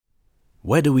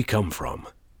Where do we come from?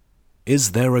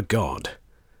 Is there a God?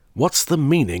 What's the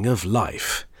meaning of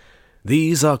life?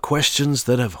 These are questions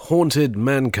that have haunted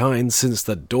mankind since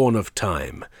the dawn of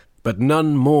time, but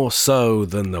none more so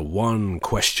than the one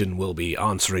question we'll be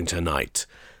answering tonight.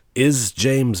 Is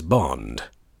James Bond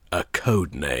a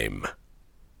code name?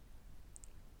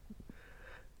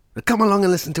 Now come along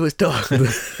and listen to us talk.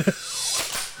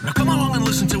 Now come along and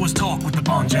listen to us talk with the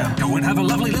Bond Jam. Go and have a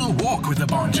lovely little walk with the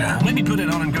Bond Jam. Maybe put it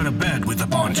on and go to bed with the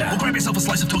Bond Jam. Or grab yourself a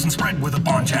slice of toast and spread with the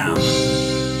Bond Jam.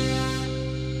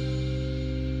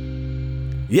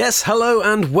 Yes, hello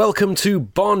and welcome to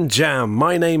Bond Jam.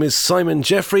 My name is Simon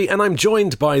Jeffrey and I'm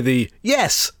joined by the,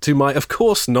 yes, to my of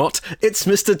course not, it's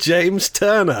Mr. James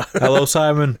Turner. Hello,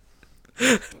 Simon.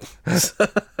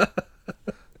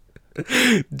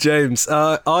 James,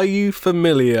 are you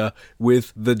familiar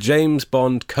with the James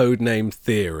Bond codename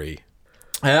theory?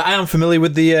 I am familiar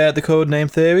with the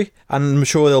codename theory, and I'm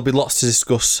sure there'll be lots to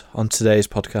discuss on today's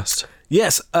podcast.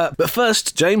 Yes, but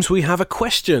first, James, we have a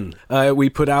question. We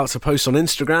put out a post on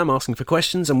Instagram asking for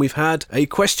questions, and we've had a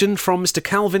question from Mr.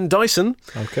 Calvin Dyson.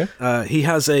 Okay. He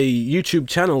has a YouTube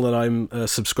channel that I'm a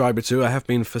subscriber to. I have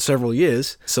been for several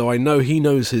years, so I know he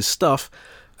knows his stuff.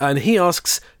 And he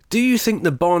asks, do you think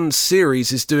the Bond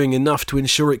series is doing enough to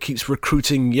ensure it keeps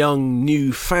recruiting young,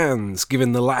 new fans,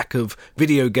 given the lack of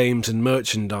video games and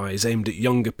merchandise aimed at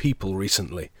younger people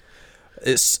recently?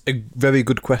 It's a very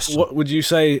good question. What would you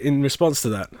say in response to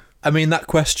that? I mean, that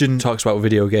question talks about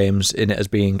video games in it as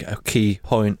being a key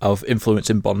point of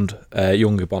influencing Bond,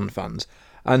 younger Bond fans.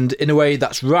 And in a way,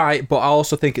 that's right, but I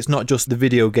also think it's not just the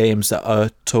video games that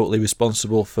are totally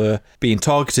responsible for being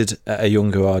targeted at a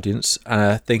younger audience. And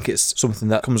I think it's something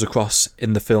that comes across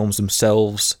in the films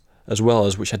themselves as well,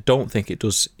 as which I don't think it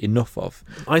does enough of.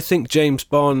 I think James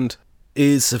Bond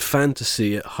is a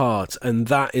fantasy at heart, and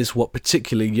that is what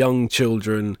particularly young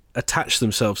children attach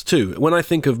themselves to. When I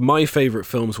think of my favourite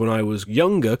films when I was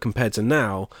younger compared to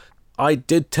now, I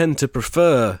did tend to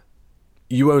prefer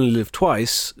You Only Live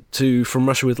Twice to From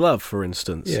Russia With Love, for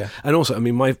instance. Yeah. And also, I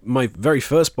mean, my very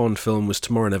first Bond film was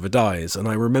Tomorrow Never Dies, and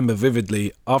I remember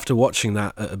vividly, after watching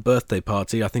that at a birthday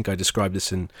party, I think I described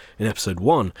this in episode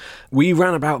 1, we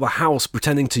ran about the house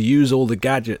pretending to use all the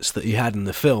gadgets that he had in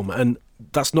the film, and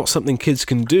that's not something kids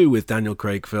can do with Daniel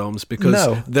Craig films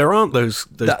because there aren't those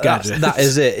gadgets. That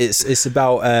is it. It's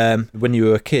about when you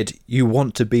were a kid, you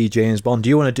want to be James Bond.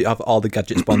 You want to have all the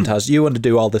gadgets Bond has. You want to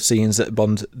do all the scenes that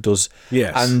Bond does.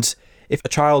 Yes. And if a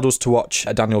child was to watch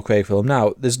a Daniel Craig film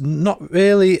now, there's not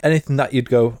really anything that you'd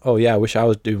go, oh yeah, I wish I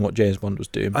was doing what James Bond was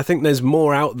doing. I think there's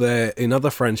more out there in other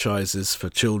franchises for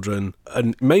children.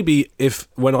 And maybe if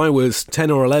when I was 10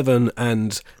 or 11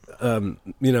 and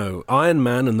Iron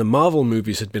Man and the Marvel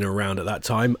movies had been around at that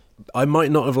time, I might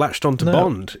not have latched onto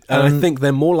Bond. And I think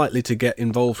they're more likely to get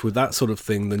involved with that sort of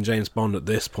thing than James Bond at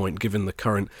this point, given the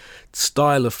current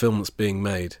style of film that's being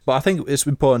made. But I think it's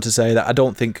important to say that I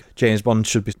don't think James Bond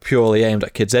should be purely aimed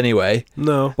at kids anyway.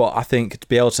 No. But I think to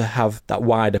be able to have that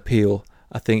wide appeal,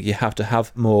 I think you have to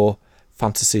have more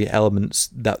fantasy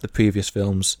elements that the previous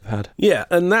films had. Yeah,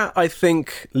 and that, I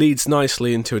think, leads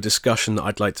nicely into a discussion that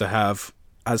I'd like to have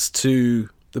as to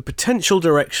the potential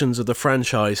directions of the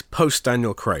franchise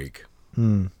post-Daniel Craig.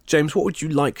 James, what would you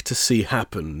like to see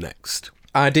happen next?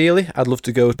 Ideally, I'd love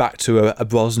to go back to a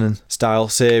Brosnan-style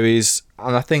series,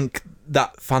 and I think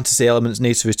that fantasy elements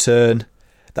need to return,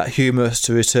 that humour has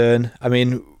to return. I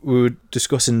mean, we were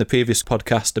discussing the previous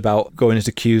podcast about going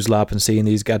into Q's lab and seeing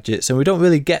these gadgets, and we don't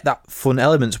really get that fun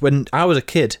elements. When I was a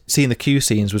kid, seeing the Q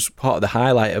scenes was part of the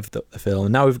highlight of the film,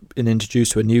 and now we've been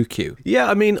introduced to a new Q. Yeah,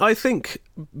 I mean, I think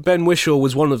Ben Whishaw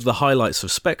was one of the highlights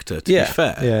of Spectre, to be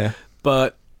fair. Yeah.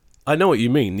 But I know what you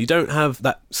mean. You don't have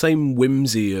that same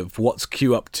whimsy of what's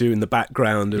Q up to in the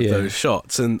background of those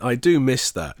shots, and I do miss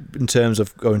that. In terms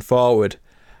of going forward,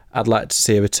 I'd like to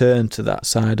see a return to that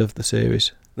side of the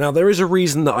series. Now, there is a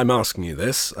reason that I'm asking you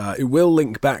this. It will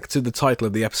link back to the title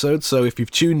of the episode, so if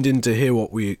you've tuned in to hear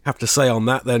what we have to say on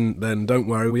that, then don't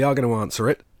worry, we are going to answer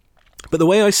it. But the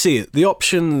way I see it, the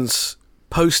options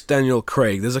post-Daniel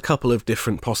Craig, there's a couple of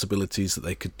different possibilities that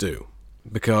they could do.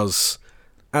 Because,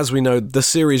 as we know, the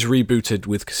series rebooted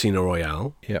with Casino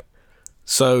Royale. Yep.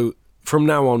 So from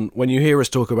now on, when you hear us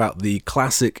talk about the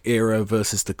classic era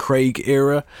versus the Craig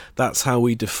era, that's how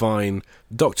we define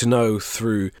Dr. No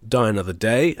through Die Another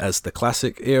Day as the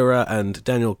classic era, and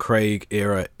Daniel Craig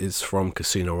era is from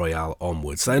Casino Royale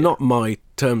onwards. They're not my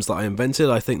terms that I invented.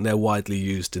 I think they're widely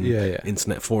used in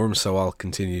internet forums, so I'll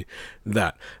continue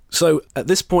that. So at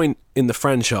this point in the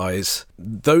franchise,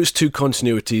 those two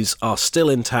continuities are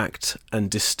still intact and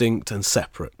distinct and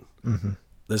separate. Mm-hmm.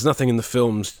 There's nothing in the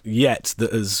films yet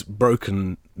that has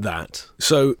broken that.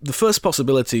 So the first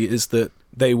possibility is that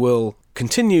they will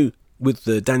continue with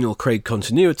the Daniel Craig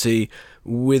continuity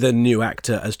with a new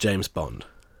actor as James Bond.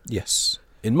 Yes.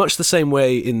 In much the same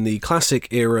way in the classic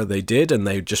era they did, and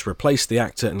they just replaced the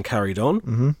actor and carried on.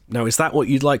 Mm-hmm. Now, is that what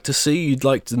you'd like to see? You'd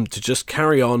like them to just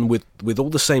carry on with all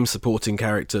the same supporting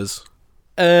characters?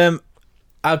 I'd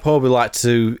probably like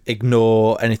to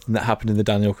ignore anything that happened in the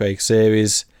Daniel Craig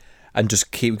series and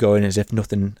just keep going as if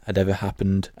nothing had ever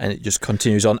happened, and it just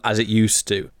continues on as it used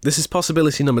to. This is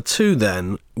possibility number 2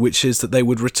 then, which is that they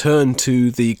would return to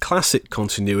the classic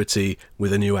continuity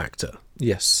with a new actor.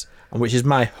 Yes, and which is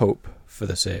my hope for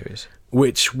the series.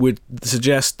 Which would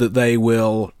suggest that they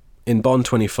will, in Bond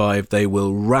 25, they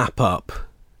will wrap up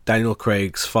Daniel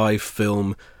Craig's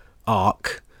 5-film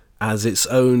arc as its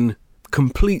own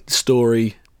complete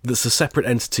story that's a separate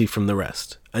entity from the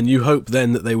rest. And you hope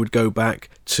then that they would go back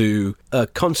to a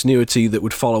continuity that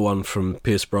would follow on from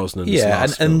Pierce Brosnan's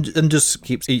last film. and just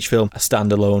keeps each film a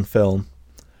standalone film,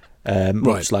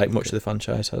 much of the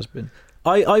franchise has been.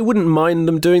 I wouldn't mind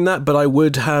them doing that, but I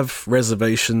would have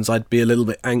reservations. I'd be a little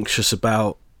bit anxious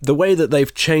about the way that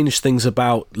they've changed things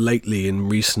about lately in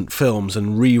recent films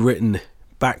and rewritten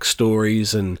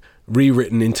backstories and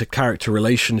rewritten into character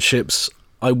relationships.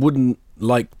 I wouldn't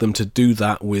like them to do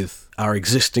that with our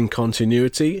existing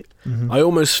continuity. Mm-hmm. I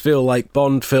almost feel like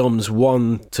Bond films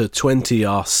 1 to 20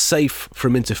 are safe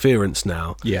from interference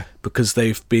now, because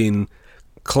they've been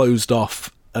closed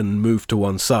off and moved to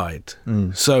one side.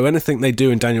 So anything they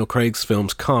do in Daniel Craig's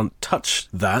films can't touch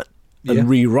that and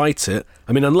rewrite it.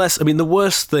 The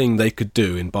worst thing they could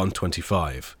do in Bond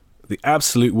 25, the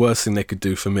absolute worst thing they could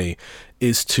do for me,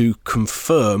 is to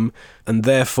confirm and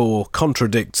therefore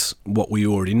contradict what we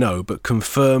already know, but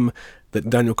confirm that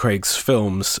Daniel Craig's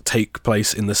films take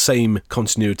place in the same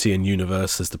continuity and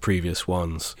universe as the previous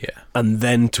ones. Yeah. And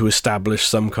then to establish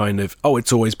some kind of,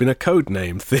 it's always been a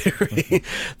codename theory.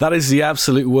 That is the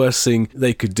absolute worst thing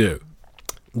they could do.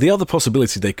 The other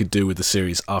possibility they could do with the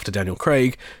series after Daniel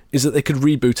Craig is that they could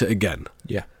reboot it again.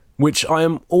 Yeah. Which I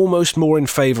am almost more in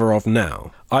favour of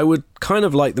now. I would kind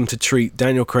of like them to treat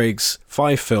Daniel Craig's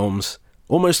 5 films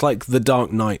almost like the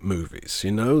Dark Knight movies,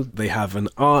 you know? They have an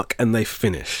arc and they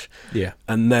finish. Yeah.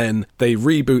 And then they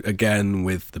reboot again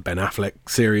with the Ben Affleck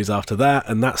series after that,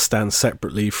 and that stands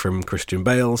separately from Christian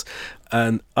Bale's.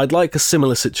 And I'd like a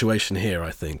similar situation here,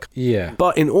 I think. Yeah.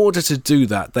 But in order to do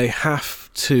that, they have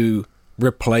to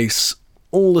replace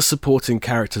all the supporting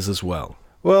characters as well.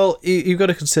 Well, you've got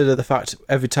to consider the fact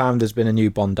every time there's been a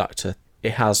new Bond actor,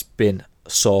 it has been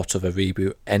sort of a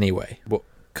reboot anyway, but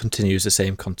continues the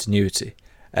same continuity.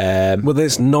 Well,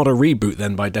 there's not a reboot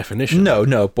then by definition.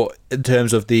 No, but in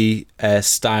terms of the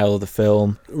style of the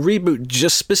film... Reboot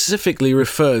just specifically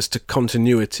refers to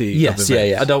continuity of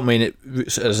events. I don't mean it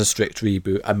as a strict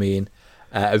reboot. I mean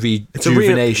a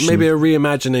rejuvenation. Maybe a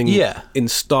reimagining in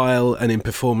style and in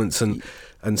performance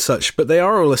and such, but they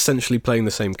are all essentially playing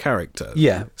the same character.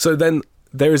 Yeah. So then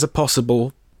there is a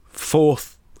possible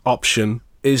 4th option,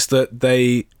 is that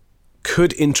they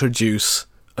could introduce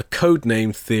a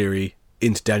codename theory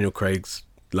into Daniel Craig's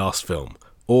last film,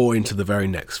 or into the very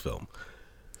next film.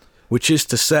 Which is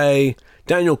to say,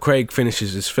 Daniel Craig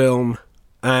finishes his film,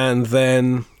 and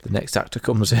then... the next actor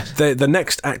comes in. The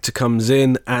next actor comes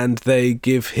in, and they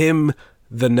give him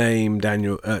the name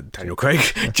Daniel Craig,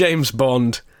 James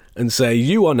Bond, and say,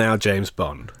 you are now James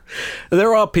Bond.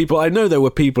 There are people, I know there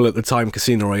were people at the time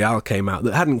Casino Royale came out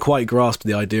that hadn't quite grasped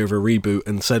the idea of a reboot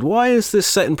and said, why is this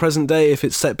set in present day if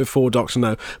it's set before Dr.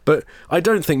 No? But I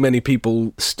don't think many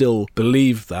people still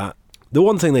believe that. The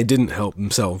one thing they didn't help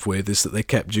themselves with is that they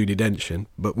kept Judi Dench in,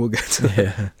 but we'll get to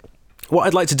that. What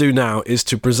I'd like to do now is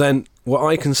to present what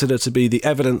I consider to be the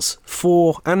evidence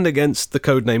for and against the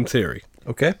codename theory.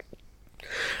 Okay.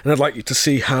 And I'd like you to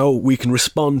see how we can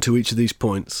respond to each of these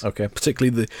points. Okay.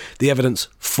 Particularly the evidence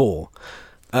for.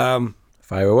 Fire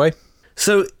away.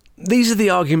 So these are the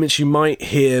arguments you might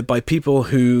hear by people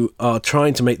who are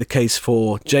trying to make the case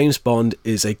for James Bond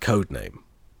is a codename.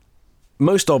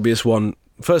 Most obvious one,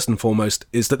 first and foremost,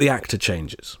 is that the actor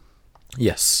changes.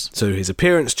 Yes. So his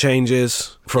appearance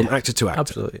changes from actor to actor.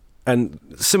 Absolutely. And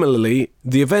similarly,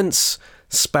 the events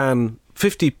span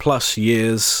 50 plus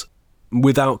years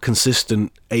without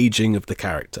consistent aging of the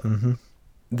character. Mm-hmm.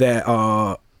 There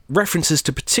are references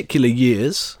to particular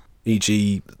years,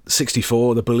 e.g.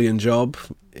 64, the Bullion Job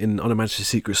on Her Majesty's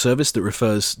Secret Service, that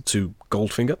refers to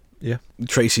Goldfinger. Yeah.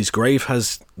 Tracy's grave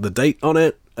has the date on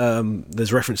it.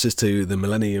 There's references to the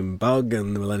Millennium Bug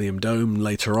and the Millennium Dome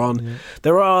later on. Yeah.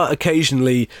 There are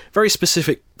occasionally very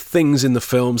specific things in the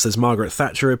films. There's Margaret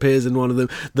Thatcher appears in one of them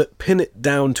that pin it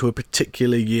down to a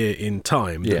particular year in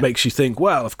time. That makes you think,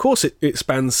 well, of course it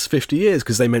spans 50 years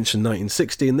because they mentioned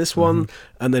 1960 in this one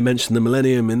and they mentioned the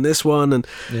Millennium in this one.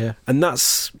 And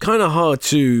that's kind of hard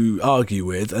to argue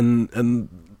with. And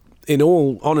in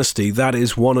all honesty, that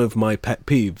is one of my pet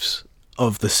peeves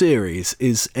of the series,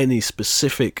 is any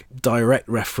specific direct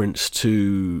reference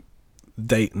to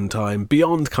date and time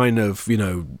beyond kind of,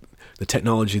 the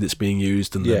technology that's being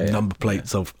used and the number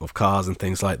plates of cars and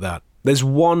things like that. There's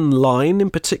one line in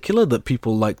particular that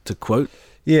people like to quote.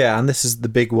 Yeah, and this is the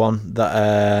big one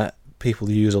that people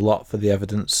use a lot for the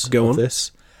evidence of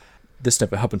this. This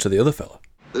never happened to the other fella.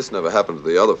 This never happened to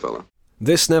the other fella.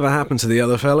 This never happened to the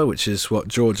other fella, which is what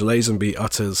George Lazenby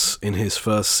utters in his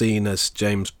first scene as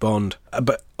James Bond.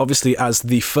 But obviously as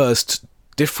the first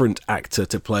different actor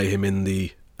to play him in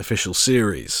the official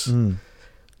series.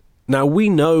 Now, we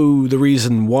know the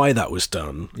reason why that was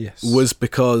done was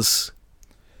because,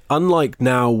 unlike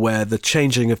now where the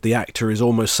changing of the actor is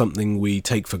almost something we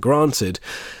take for granted,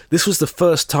 this was the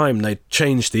first time they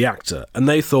changed the actor. And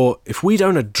they thought, if we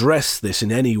don't address this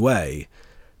in any way,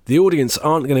 the audience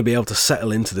aren't going to be able to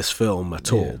settle into this film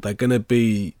at all. They're going to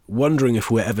be wondering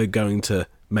if we're ever going to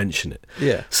mention it.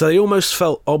 Yeah. So they almost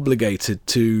felt obligated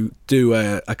to do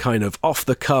a kind of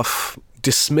off-the-cuff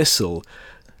dismissal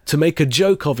to make a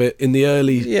joke of it in the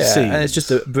early scenes. And it's just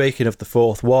a breaking of the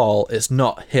fourth wall. It's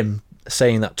not him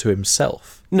saying that to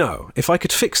himself. No. If I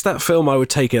could fix that film, I would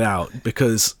take it out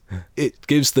because it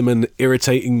gives them an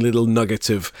irritating little nugget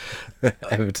of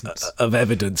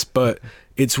evidence. But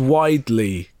it's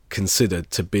widely considered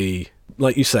to be,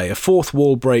 like you say, a fourth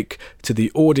wall break to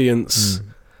the audience,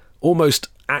 almost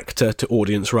actor to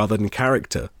audience rather than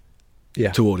character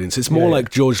to audience. It's more like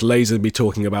George Lazenby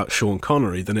talking about Sean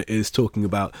Connery than it is talking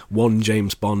about one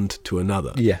James Bond to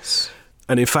another. Yes.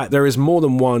 And in fact, there is more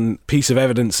than one piece of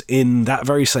evidence in that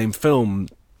very same film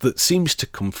that seems to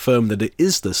confirm that it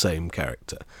is the same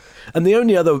character. And the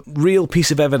only other real piece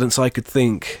of evidence I could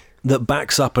think that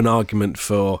backs up an argument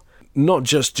for not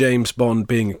just James Bond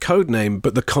being a codename,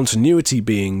 but the continuity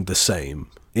being the same,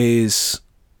 is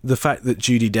the fact that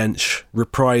Judi Dench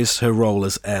reprised her role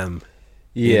as M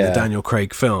in the Daniel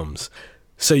Craig films.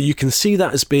 So you can see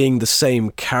that as being the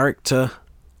same character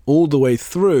all the way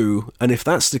through, and if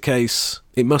that's the case,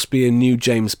 it must be a new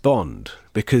James Bond,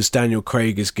 because Daniel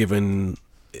Craig is given...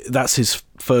 That's his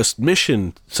first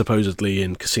mission, supposedly,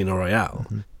 in Casino Royale.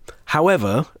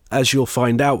 However, as you'll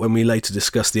find out when we later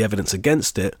discuss the evidence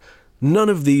against it, none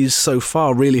of these so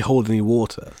far really hold any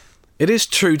water. It is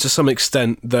true to some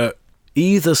extent that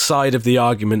either side of the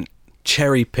argument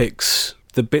cherry picks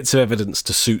the bits of evidence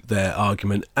to suit their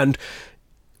argument, and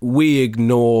we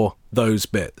ignore those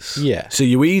bits. Yeah. So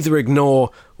you either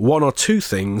ignore one or two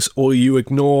things, or you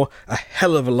ignore a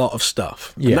hell of a lot of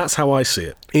stuff. Yeah. And that's how I see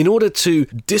it. In order to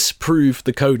disprove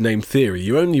the codename theory,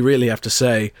 you only really have to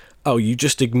say, oh, you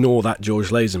just ignore that George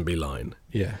Lazenby line.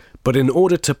 Yeah. But in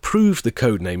order to prove the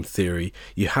codename theory,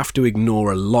 you have to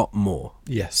ignore a lot more.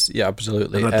 Yes, yeah,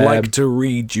 absolutely. And I'd like to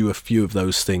read you a few of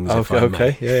those things, if I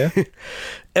may. Yeah.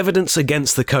 Evidence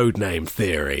against the codename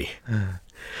theory.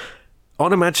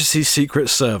 On Her Majesty's Secret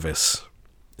Service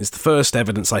is the first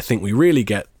evidence I think we really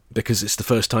get, because it's the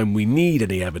first time we need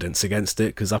any evidence against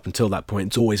it, because up until that point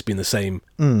it's always been the same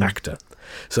actor.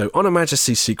 So On Her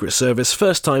Majesty's Secret Service,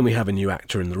 first time we have a new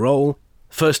actor in the role,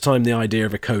 first time the idea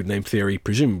of a codename theory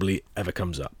presumably ever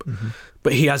comes up.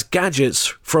 But he has gadgets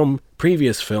from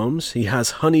previous films. He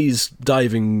has Honey's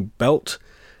diving belt.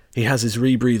 He has his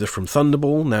rebreather from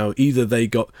Thunderball. Now, either they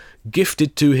got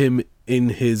gifted to him in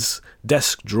his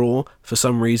desk drawer for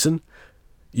some reason.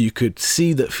 You could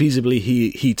see that feasibly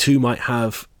he too might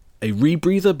have a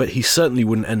rebreather, but he certainly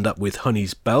wouldn't end up with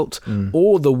Honey's belt,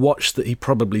 or the watch that he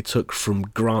probably took from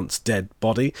Grant's dead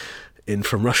body in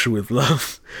From Russia with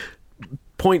Love.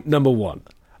 Point number one.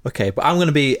 Okay, but I'm going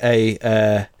to be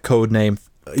a code name.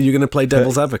 You're going to play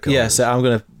devil's advocate? Yeah, so I'm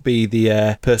going to be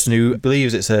the person who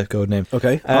believes it's a code name.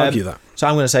 Okay, argue that. So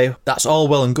I'm going to say, that's all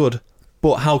well and good,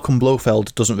 but how come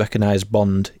Blofeld doesn't recognise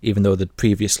Bond, even though they'd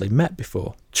previously met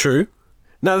before? True.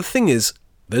 Now, the thing is,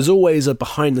 there's always a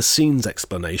behind-the-scenes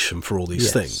explanation for all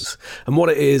these things. And what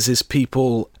it is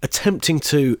people attempting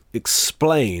to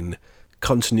explain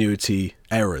continuity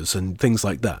errors and things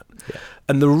like that. Yeah.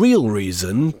 And the real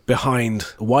reason behind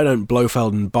why don't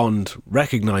Blofeld and Bond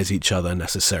recognise each other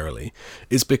necessarily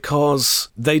is because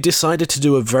they decided to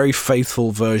do a very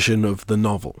faithful version of the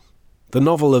novel. the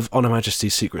novel of On Her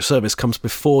Majesty's Secret Service comes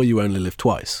before You Only Live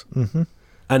Twice. Mm-hmm.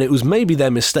 And it was maybe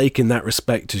their mistake in that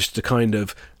respect, just to kind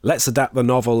of, let's adapt the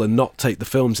novel and not take the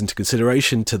films into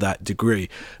consideration to that degree.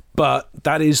 But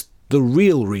that is the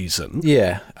real reason.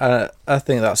 Yeah, I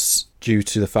think that's due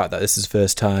to the fact that this is the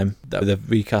first time that they've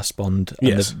recast Bond, and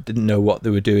Yes. they didn't know what they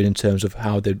were doing in terms of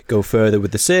how they'd go further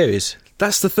with the series.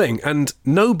 That's the thing, and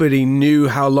nobody knew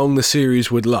how long the series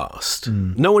would last.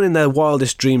 No one in their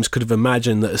wildest dreams could have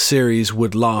imagined that a series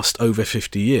would last over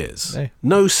 50 years.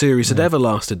 No series had ever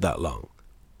lasted that long.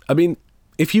 I mean,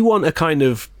 if you want a kind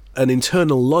of an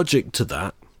internal logic to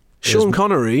that, Sean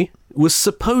Connery was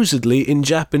supposedly in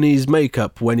Japanese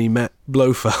makeup when he met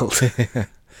Blofeld.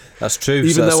 That's true.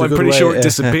 Even that's though a I'm good pretty way, sure it yeah.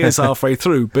 disappears halfway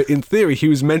through. But in theory, he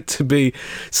was meant to be.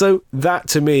 So that,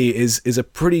 to me, is a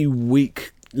pretty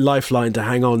weak lifeline to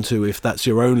hang on to if that's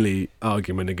your only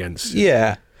argument against it.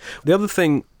 Yeah. The other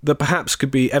thing that perhaps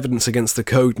could be evidence against the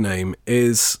code name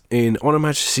is in On Her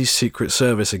Majesty's Secret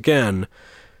Service again,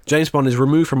 James Bond is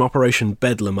removed from Operation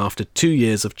Bedlam after 2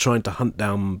 years of trying to hunt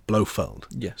down Blofeld.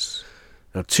 Yes.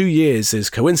 Now, 2 years is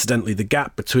coincidentally the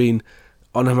gap between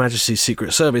On Her Majesty's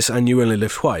Secret Service and You Only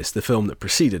Live Twice, the film that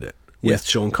preceded it, with Yeah.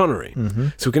 Sean Connery.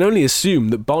 So we can only assume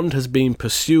that Bond has been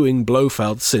pursuing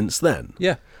Blofeld since then.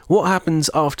 Yeah. What happens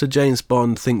after James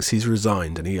Bond thinks he's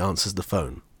resigned and he answers the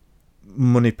phone?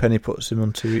 Moneypenny puts him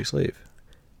on 2 weeks' leave.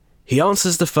 He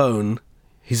answers the phone,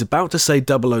 he's about to say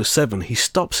 007, he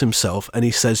stops himself and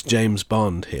he says James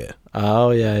Bond here. Oh,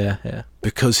 yeah.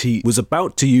 Because he was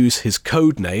about to use his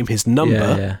code name, his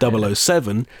number, Yeah.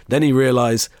 007, then he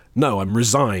realised, no, I'm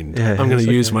resigned, Yeah, I'm going it's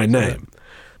to use okay, my it's name.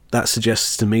 That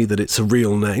suggests to me that it's a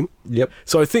real name. Yep.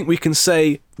 So I think we can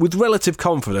say, with relative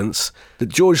confidence, that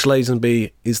George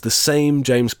Lazenby is the same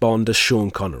James Bond as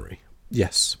Sean Connery.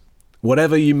 Yes.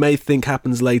 Whatever you may think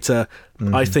happens later,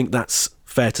 I think that's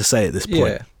fair to say at this point.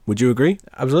 Yeah. Would you agree?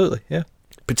 Absolutely, yeah.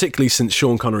 Particularly since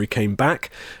Sean Connery came back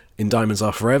in Diamonds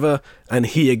Are Forever, and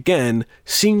he again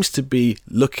seems to be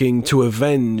looking to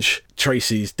avenge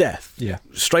Tracy's death. Yeah.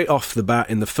 Straight off the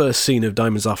bat, in the first scene of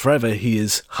Diamonds Are Forever, he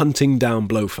is hunting down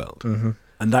Blofeld.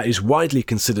 And that is widely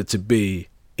considered to be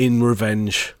in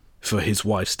revenge for his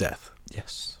wife's death.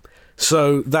 Yes.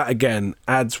 So that again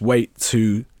adds weight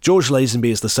to George Lazenby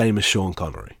is the same as Sean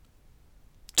Connery.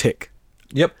 Tick.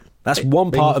 Yep. That's one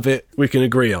part of it we can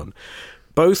agree on.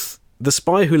 Both The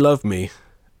Spy Who Loved Me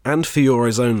and For Your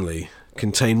Eyes Only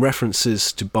contain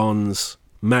references to Bond's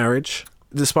marriage.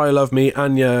 The Spy Who Loved Me,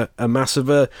 Anya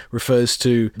Amasova, refers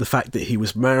to the fact that he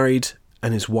was married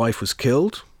and his wife was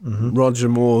killed. Roger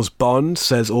Moore's Bond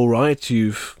says, all right,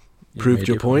 you've proved made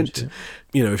your your point. point,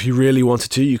 You know, if you really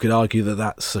wanted to, you could argue that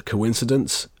that's a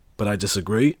coincidence, but I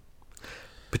disagree.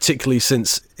 Particularly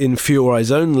since in For Your Eyes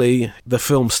Only, the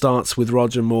film starts with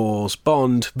Roger Moore's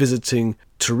Bond visiting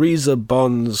Teresa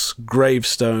Bond's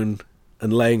gravestone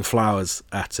and laying flowers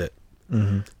at it.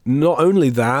 Not only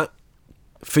that,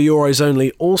 For Your Eyes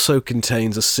Only also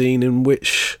contains a scene in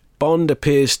which Bond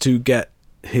appears to get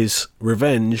his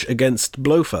revenge against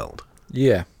Blofeld.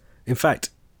 Yeah. In fact,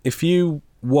 if you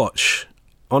watch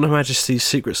On Her Majesty's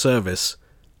Secret Service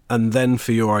and then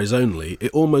For Your Eyes Only,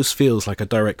 it almost feels like a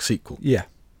direct sequel. Yeah.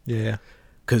 Yeah.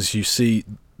 Because you see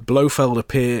Blofeld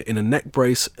appear in a neck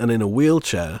brace and in a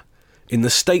wheelchair in the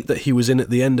state that he was in at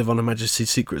the end of On Her Majesty's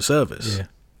Secret Service. Yeah.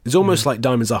 It's almost like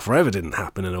Diamonds Are Forever didn't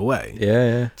happen in a way.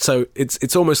 Yeah. So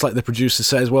it's almost like the producer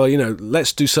says, well, you know,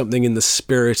 let's do something in the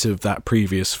spirit of that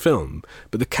previous film,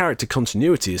 but the character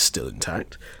continuity is still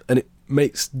intact, and it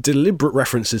makes deliberate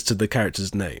references to the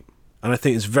character's name. And I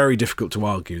think it's very difficult to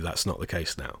argue that's not the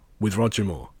case now, with Roger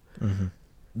Moore.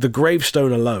 The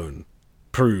gravestone alone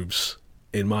proves,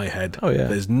 in my head,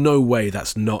 there's no way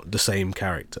that's not the same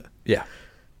character. Yeah.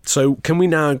 So can we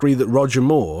now agree that Roger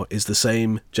Moore is the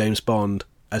same James Bond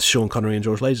as Sean Connery and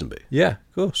George Lazenby? Yeah,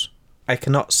 of course. I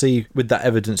cannot see, with that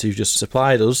evidence you've just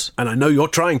supplied us, And I know you're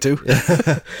trying to.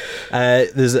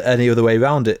 there's any other way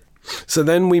around it. So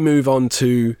then we move on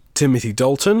to Timothy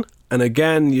Dalton. And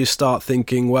again, you start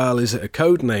thinking, well, is it a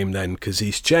code name then? Because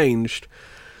he's changed.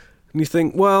 And you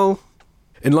think, well,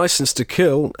 in License to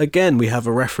Kill, again, we have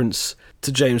a reference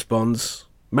to James Bond's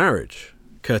marriage,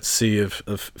 courtesy of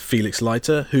Felix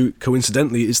Leiter, who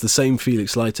coincidentally is the same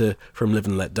Felix Leiter from Live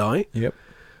and Let Die. Yep.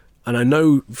 And I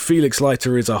know Felix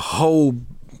Leiter is a whole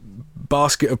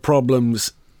basket of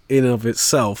problems in and of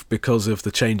itself because of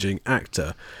the changing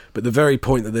actor, but the very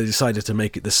point that they decided to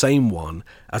make it the same one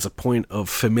as a point of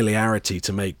familiarity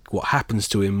to make what happens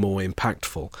to him more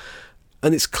impactful.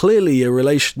 And it's clearly a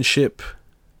relationship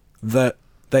that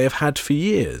they have had for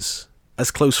years as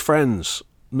close friends,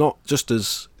 not just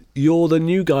as you're the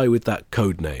new guy with that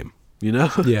code name. you know?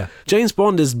 Yeah. James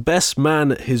Bond is best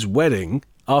man at his wedding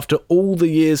after all the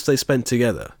years they spent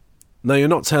together. Now, you're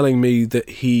not telling me that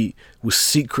he was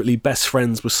secretly best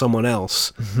friends with someone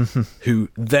else who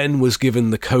then was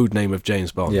given the code name of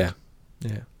James Bond. Yeah.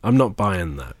 I'm not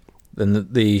buying that. Then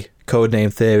the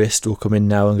codename theorist will come in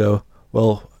now and go,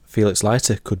 well, Felix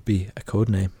Leiter could be a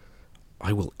codename.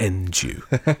 I will end you.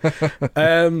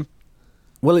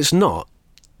 Well, it's not.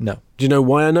 No. Do you know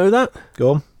why I know that?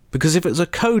 Go on. Because if it's a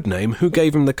code name, who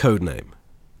gave him the code name?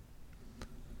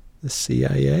 The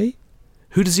CIA?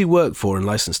 Who does he work for in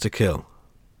License to Kill?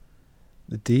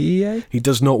 The DEA? He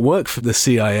does not work for the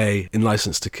CIA in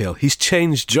License to Kill. He's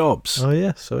changed jobs. Oh,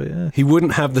 yeah. So, yeah. He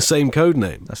wouldn't have the same code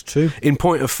name. That's true. In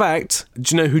point of fact,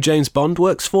 do you know who James Bond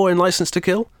works for in License to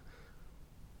Kill?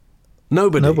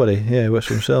 Nobody. Nobody. Yeah, he works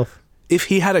for himself. If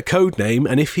he had a code name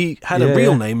and if he had a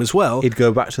real name as well, he'd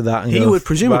go back to that and he would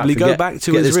presumably go back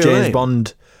to his this real James name.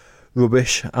 Bond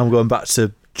rubbish. I'm going back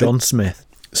to John Smith.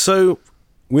 So,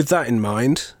 with that in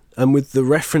mind, and with the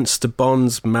reference to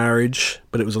Bond's marriage,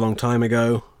 but it was a long time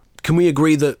ago, can we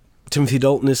agree that Timothy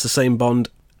Dalton is the same Bond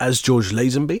as George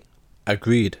Lazenby?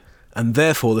 Agreed. And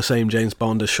therefore the same James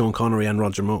Bond as Sean Connery and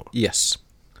Roger Moore? Yes.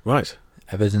 Right.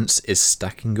 Evidence is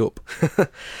stacking up.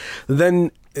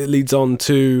 Then it leads on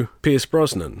to Pierce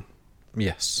Brosnan.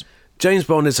 Yes. James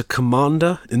Bond is a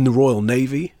commander in the Royal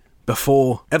Navy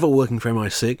before ever working for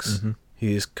MI6. Mm-hmm.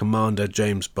 He is Commander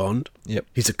James Bond. Yep.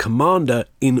 He's a commander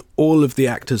in all of the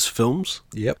actors' films.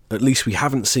 Yep. At least we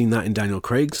haven't seen that in Daniel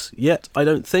Craig's yet, I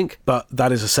don't think. But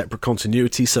that is a separate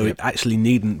continuity, so it actually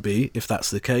needn't be if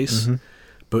that's the case. Mm-hmm.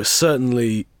 But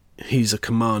certainly he's a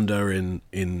commander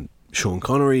in Sean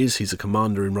Connery's, he's a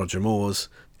commander in Roger Moore's.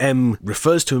 M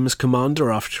refers to him as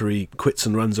Commander after he quits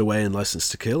and runs away in License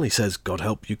to Kill. He says, "God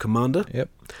help you, Commander." Yep.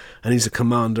 And he's a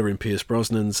commander in Pierce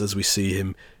Brosnan's, as we see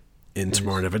him in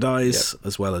Tomorrow Never Dies,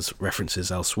 as well as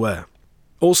references elsewhere.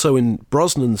 Also in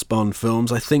Brosnan's Bond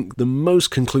films, I think the most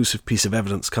conclusive piece of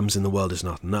evidence comes in The World Is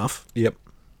Not Enough. Yep.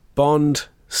 Bond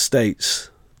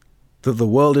states that the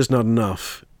world is not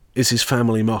enough is his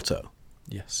family motto.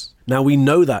 Yes. Now, we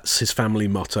know that's his family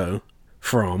motto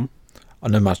from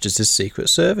On Her Majesty's Secret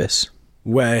Service.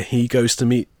 where he goes to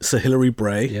meet Sir Hilary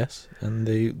Bray Yes. And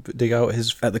they dig out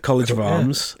his... at the College of Yeah.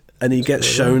 Arms, and he gets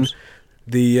shown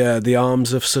the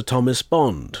arms of Sir Thomas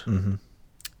Bond. Mm-hmm.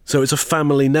 So it's a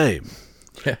family name.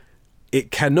 Yeah.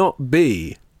 It cannot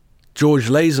be George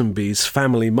Lazenby's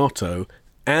family motto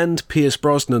and Pierce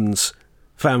Brosnan's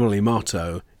family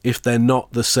motto if they're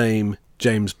not the same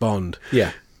James Bond.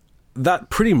 Yeah. That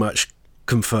pretty much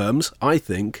confirms, I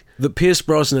think, that Pierce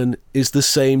Brosnan is the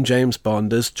same James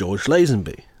Bond as George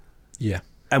Lazenby. Yeah.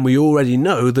 And we already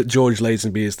know that George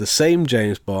Lazenby is the same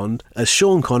James Bond as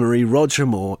Sean Connery, Roger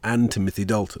Moore, and Timothy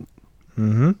Dalton.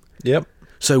 Mm-hmm. Yep.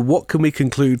 So what can we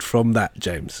conclude from that,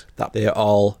 James? That they are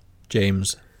all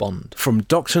James Bond. From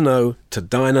Dr. No to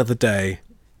Die Another Day,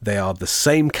 they are the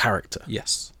same character.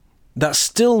 Yes. That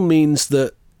still means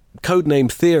that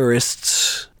codename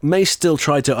theorists may still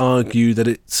try to argue that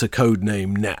it's a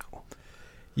codename now.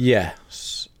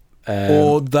 Yes.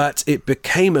 Or that it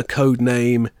became a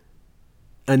codename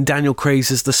and Daniel Craig's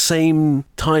is the same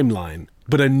timeline,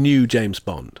 but a new James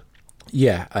Bond.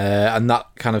 Yeah, and that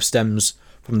kind of stems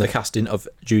from the casting of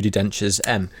Judi Dench's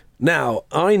M. Now,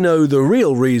 I know the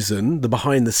real reason, the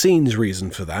behind-the-scenes reason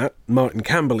for that. Martin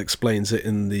Campbell explains it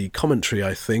in the commentary,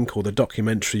 I think, or the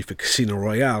documentary for Casino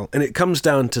Royale, and it comes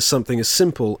down to something as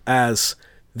simple as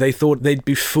they thought they'd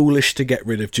be foolish to get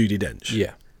rid of Judi Dench.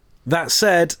 Yeah. That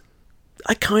said,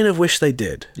 I kind of wish they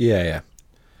did, Yeah, yeah.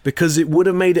 because it would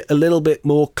have made it a little bit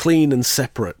more clean and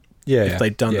separate if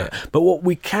they'd done that. But what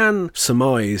we can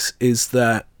surmise is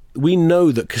that we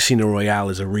know that Casino Royale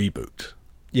is a reboot.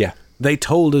 Yeah. They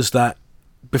told us that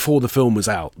before the film was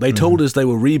out. They told us they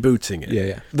were rebooting it. Yeah,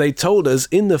 yeah. They told us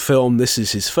in the film this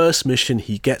is his first mission.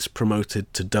 He gets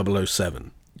promoted to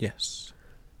 007. Yes.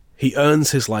 He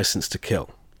earns his license to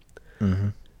kill. Mm-hmm.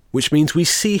 Which means we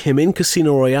see him in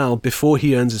Casino Royale before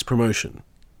he earns his promotion.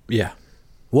 Yeah.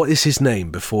 What is his name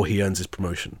before he earns his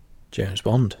promotion? James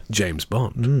Bond. James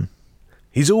Bond.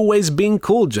 He's always been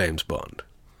called James Bond.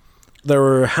 There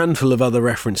are a handful of other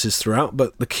references throughout,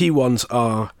 but the key ones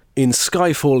are in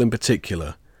Skyfall in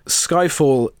particular.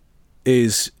 Skyfall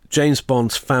is James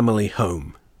Bond's family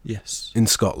home Yes. in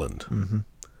Scotland. Mm-hmm.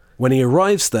 When he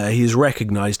arrives there, he is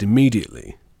recognised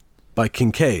immediately by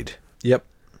Kincaid, Yep.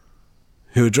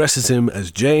 who addresses him as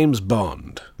James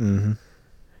Bond. Mm-hmm.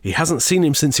 He hasn't seen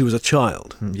him since he was a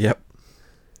child. Yep.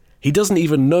 He doesn't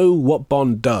even know what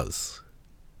Bond does.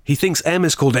 He thinks M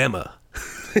is called Emma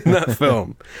in that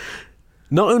film.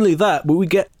 Not only that, but we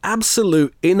get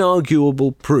absolute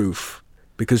inarguable proof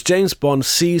because James Bond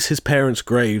sees his parents'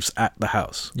 graves at the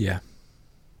house, Yeah.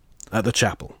 at the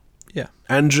chapel. Yeah.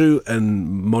 Andrew and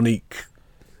Monique,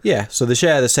 Yeah, so they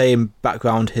share the same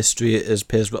background history as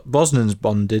Pierce Brosnan's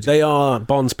Bond did. they are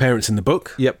Bond's parents in the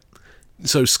book. Yep.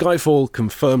 So Skyfall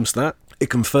confirms that. It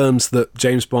confirms that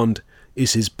James Bond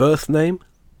is his birth name.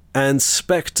 And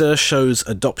Spectre shows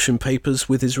adoption papers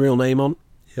with his real name on.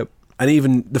 Yep. And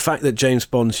even the fact that James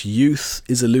Bond's youth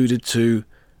is alluded to,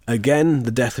 again,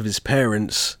 the death of his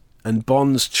parents, and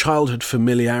Bond's childhood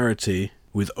familiarity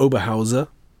with Oberhauser,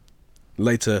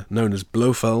 later known as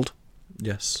Blofeld,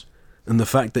 Yes. and the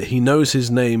fact that he knows his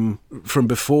name from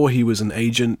before he was an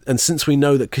agent, and since we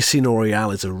know that Casino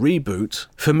Royale is a reboot,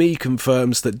 for me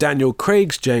confirms that Daniel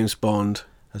Craig's James Bond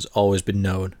Has always been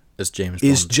known as James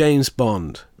is Bond. James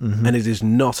Bond, and it is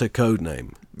not a code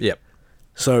name. Yep.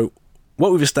 So,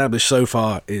 what we've established so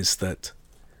far is that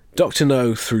Dr.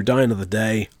 No through Die Another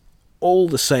Day, all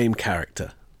the same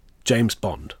character, James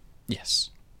Bond. Yes.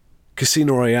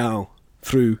 Casino Royale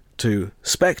through to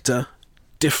Spectre,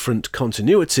 different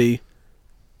continuity,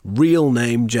 real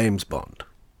name James Bond.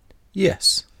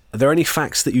 Yes. Are there any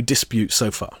facts that you dispute so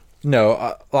far?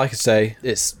 No, like I say,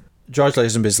 it's George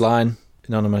Lazenby's line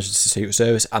in On Her Majesty's Secret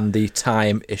Service and the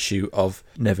time issue of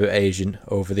Never Aging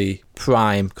over the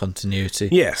prime continuity.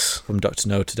 Yes. From Dr.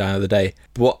 No to Die Another Day.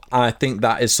 But I think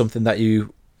that is something that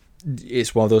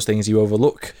it's one of those things you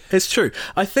overlook. It's true.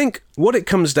 I think what it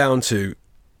comes down to,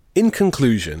 in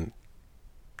conclusion,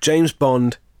 James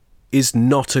Bond is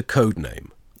not a code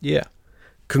name. Yeah.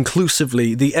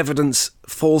 Conclusively, the evidence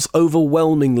falls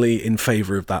overwhelmingly in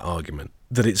favour of that argument,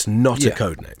 that it's not a Yeah.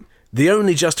 code name. The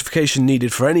only justification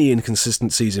needed for any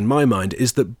inconsistencies in my mind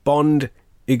is that Bond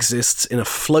exists in a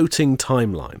floating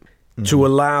timeline to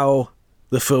allow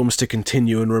the films to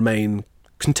continue and remain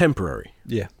contemporary.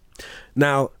 Yeah.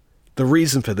 Now, the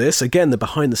reason for this, again, the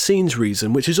behind-the-scenes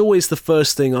reason, which is always the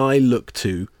first thing I look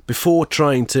to before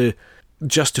trying to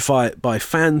justify it by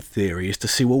fan theory, is to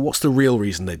see, well, what's the real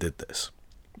reason they did this?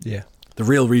 Yeah. The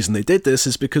real reason they did this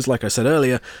is because, like I said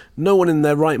earlier, no one in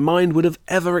their right mind would have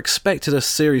ever expected a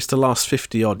series to last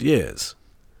 50-odd years.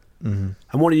 And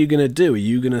what are you going to do? Are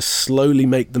you going to slowly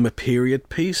make them a period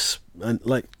piece? And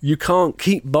you can't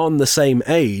keep Bond the same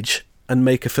age and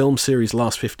make a film series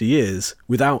last 50 years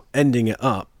without ending it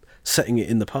up, setting it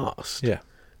in the past. Yeah.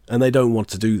 And they don't want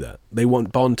to do that. They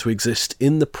want Bond to exist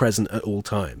in the present at all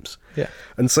times. Yeah.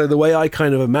 And so the way I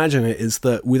kind of imagine it is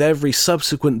that with every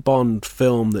subsequent Bond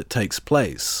film that takes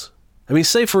place, I mean,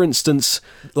 say for instance,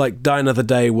 like Die Another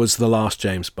Day was the last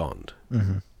James Bond.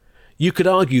 Mm-hmm. You could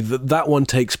argue that that one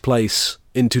takes place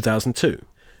in 2002.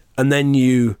 And then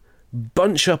you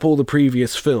bunch up all the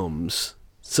previous films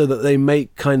so that they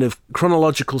make kind of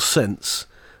chronological sense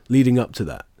leading up to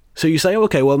that. So you say,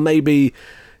 okay, well, maybe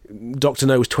Dr.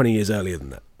 No was 20 years earlier than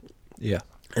that. Yeah.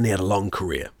 And he had a long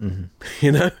career,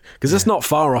 you know? Because it's not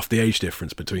far off the age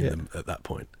difference between them at that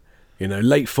point. You know,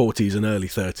 late 40s and early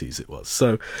 30s it was.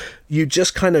 So you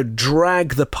just kind of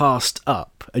drag the past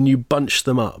up and you bunch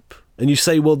them up. And you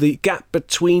say, well, the gap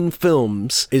between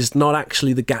films is not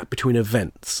actually the gap between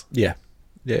events. Yeah.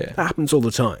 Yeah. That happens all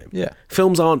the time. Yeah.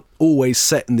 Films aren't always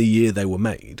set in the year they were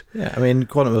made. Yeah, I mean,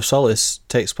 Quantum of Solace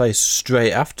takes place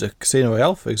straight after Casino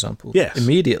Royale, for example. Yes.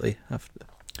 Immediately after.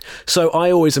 So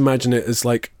I always imagine it as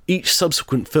like each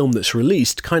subsequent film that's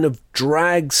released kind of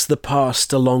drags the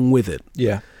past along with it.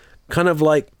 Yeah. Kind of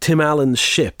like Tim Allen's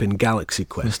ship in Galaxy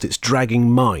Quest. It's dragging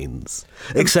minds.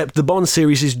 Except the Bond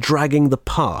series is dragging the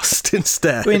past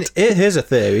instead. I mean, here's a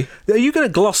theory. Are you going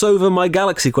to gloss over my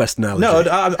Galaxy Quest analogy? No,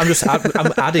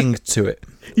 I'm adding to it.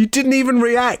 You didn't even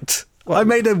react. I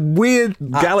made a weird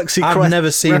Galaxy Quest I've never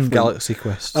seen reference. Galaxy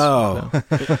Quest. Oh.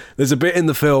 There's a bit in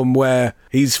the film where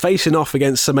he's facing off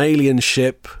against some alien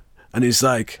ship and he's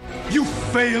like, You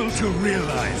fail to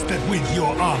realize that with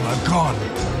your armor gone,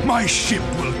 my ship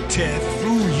will tear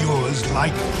through yours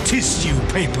like tissue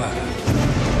paper.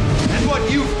 And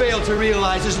what you fail to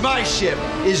realize is my ship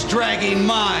is dragging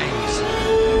mines.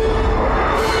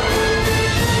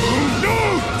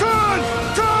 No! Turn!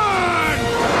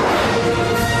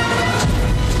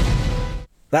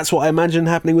 that's what I imagine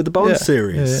happening with the Bond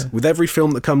series. Yeah. With every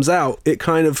film that comes out, it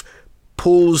kind of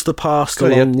pulls the past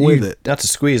God, along with you it. had to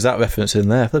squeeze that reference in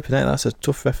there. Flipping out, that's a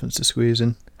tough reference to squeeze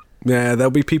in. Yeah, there'll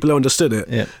be people who understood it,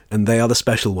 Yeah. and they are the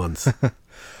special ones.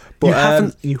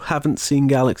 But you haven't seen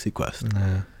Galaxy Quest. No,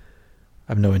 I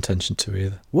have no intention to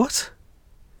either. What?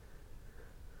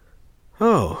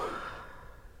 Oh.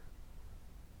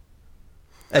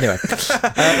 Anyway,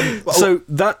 So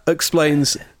that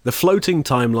explains the floating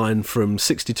timeline from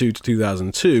 62 to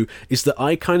 2002 is that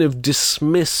I kind of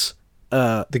dismiss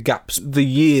the gaps. the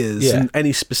years Yeah. and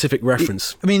any specific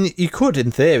reference. I mean, you could, in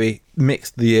theory,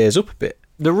 mix the years up a bit.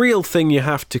 The real thing you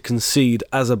have to concede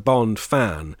as a Bond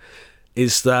fan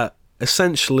is that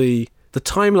essentially the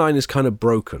timeline is kind of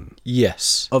broken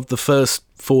Yes. of the first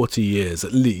 40 years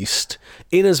at least,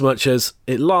 in as much as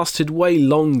it lasted way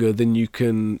longer than you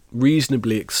can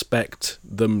reasonably expect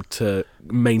them to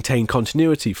maintain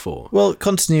continuity for. Well,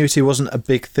 continuity wasn't a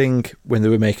big thing when they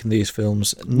were making these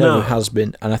films. Never No. has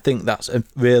been. And I think that's a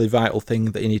really vital thing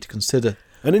that you need to consider.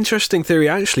 An interesting theory,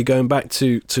 actually, going back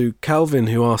to Calvin,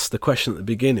 who asked the question at the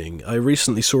beginning. I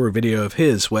recently saw a video of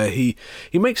his where he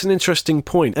makes an interesting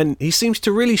point, and he seems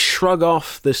to really shrug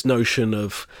off this notion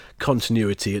of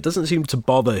continuity. It doesn't seem to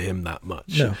bother him that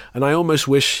much. No. And I almost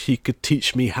wish he could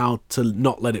teach me how to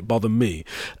not let it bother me.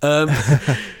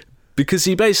 Because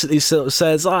he basically sort of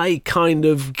says, I kind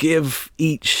of give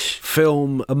each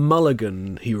film a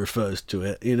mulligan, he refers to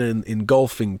it. In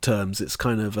golfing terms, it's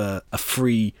kind of a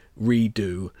free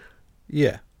redo.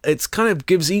 Yeah. It's kind of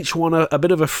gives each one a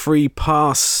bit of a free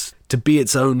pass to be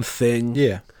its own thing.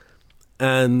 Yeah.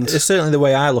 And, It's certainly the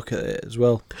way I look at it as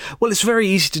well. well, it's very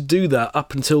easy to do that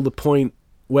up until the point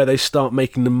where they start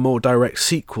making them more direct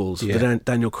sequels, Yeah. the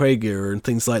Daniel Craig era and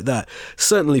things like that.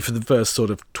 Certainly for the first sort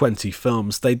of 20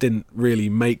 films, they didn't really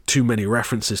make too many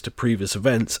references to previous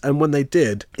events, and when they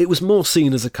did, it was more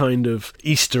seen as a kind of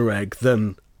Easter egg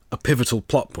than a pivotal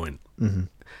plot point. Mm-hmm.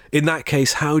 In that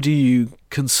case, how do you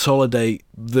consolidate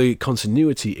the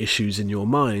continuity issues in your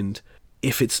mind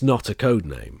if it's not a code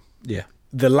name? Yeah.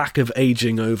 The lack of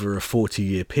aging over a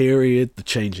 40-year period, the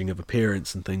changing of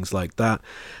appearance and things like that.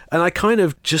 And I kind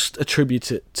of just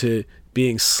attribute it to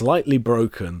being slightly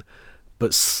broken,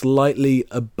 but slightly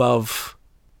above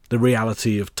the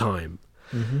reality of time.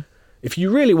 Mm-hmm. If you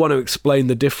really want to explain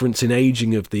the difference in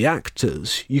aging of the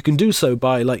actors, you can do so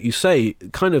by, like you say,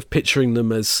 kind of picturing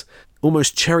them as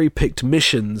almost cherry-picked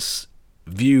missions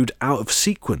viewed out of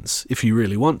sequence, if you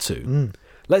really want to.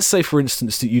 Let's say, for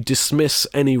instance, that you dismiss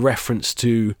any reference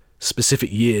to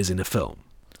specific years in a film.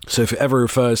 So if it ever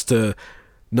refers to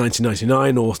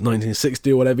 1999 or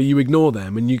 1960 or whatever, you ignore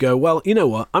them and you go, well, you know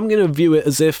what? I'm going to view it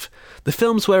as if the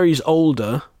films where he's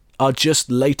older are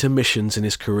just later missions in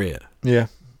his career. Yeah.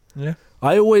 Yeah.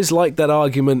 I always like that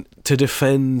argument to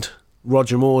defend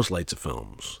Roger Moore's later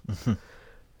films. Mm-hmm.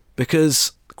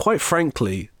 Because, quite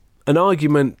frankly, an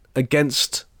argument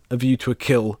against A View to a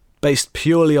Kill based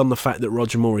purely on the fact that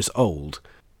Roger Moore is old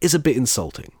is a bit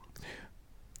insulting.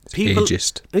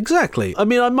 Ageist. Exactly. I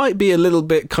mean, I might be a little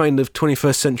bit kind of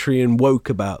 21st century and woke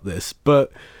about this,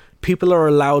 but people are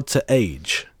allowed to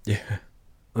age. Yeah.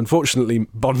 Unfortunately,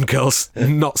 Bond girls,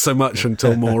 not so much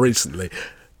until more recently.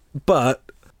 But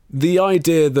the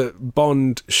idea that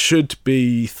Bond should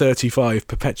be 35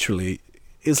 perpetually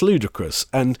is ludicrous,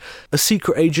 and a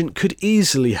secret agent could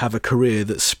easily have a career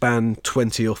that spanned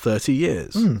 20 or 30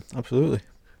 years. Absolutely.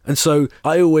 And so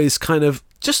I always kind of,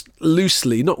 just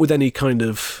loosely, not with any kind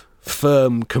of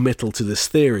firm committal to this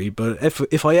theory, but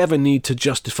if I ever need to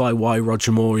justify why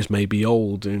Roger Moore is maybe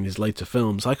old in his later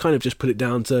films, I kind of just put it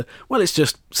down to, well, it's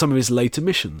just some of his later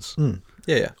missions.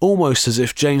 Yeah, yeah. Almost as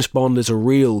if James Bond is a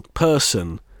real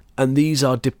person, and these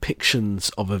are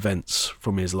depictions of events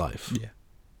from his life. Yeah.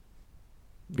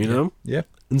 You know? Yeah.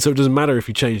 And so it doesn't matter if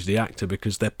you change the actor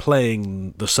because they're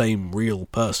playing the same real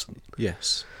person.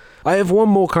 Yes. I have one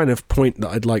more kind of point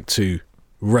that I'd like to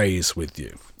raise with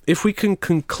you. If we can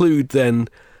conclude then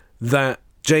that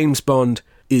James Bond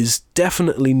is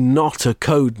definitely not a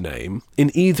code name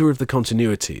in either of the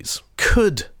continuities,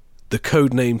 could the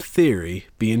code name theory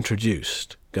be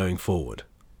introduced going forward?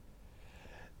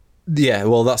 Yeah,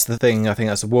 well, that's the thing. I think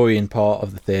that's the worrying part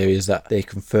of the theory, is that they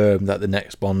confirm that the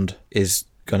next Bond is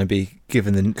going to be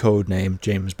given the code name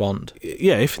James Bond.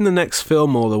 Yeah, if in the next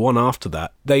film or the one after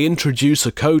that they introduce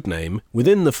a code name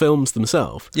within the films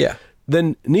themselves, Yeah.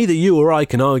 then neither you or I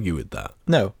can argue with that.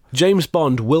 No. James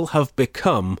Bond will have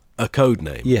become a code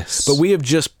name. Yes. But we have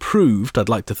just proved, I'd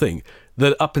like to think,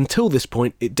 that up until this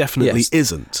point it definitely Yes.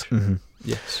 isn't. Mm-hmm.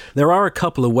 Yes. There are a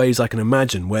couple of ways I can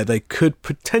imagine where they could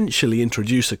potentially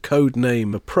introduce a code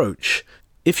name approach.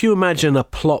 If you imagine a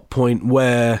plot point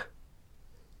where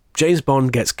James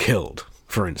Bond gets killed,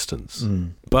 for instance,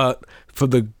 but for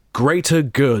the greater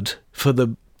good, for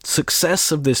the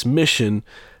success of this mission,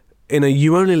 in a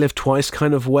you only live twice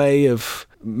kind of way, of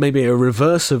maybe a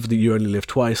reverse of the you only live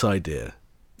twice idea,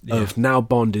 of now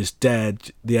Bond is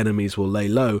dead, the enemies will lay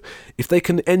low. If they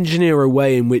can engineer a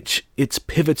way in which it's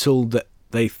pivotal that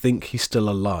they think he's still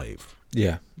alive,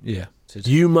 Yeah. Yeah.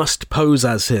 you must pose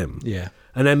as him. Yeah.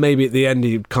 And then maybe at the end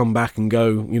he'd come back and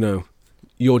go, you know,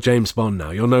 you're James Bond now.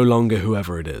 You're no longer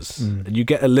whoever it is. And you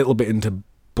get a little bit into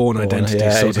Bourne Identity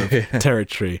yeah, sort of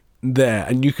territory there.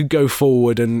 And you could go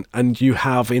forward and you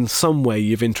have, in some way,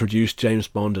 you've introduced James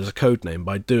Bond as a codename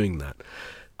by doing that.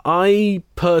 I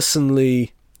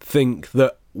personally think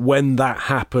that when that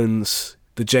happens,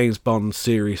 the James Bond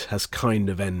series has kind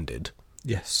of ended.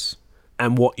 Yes.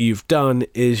 And what you've done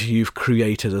is you've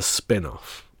created a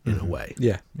spin-off, in a way.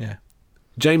 Yeah.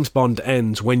 James Bond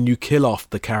ends when you kill off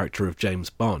the character of James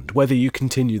Bond, whether you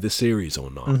continue the series or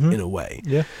not, in a way.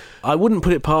 Yeah. I wouldn't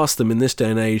put it past them in this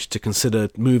day and age to consider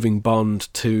moving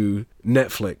Bond to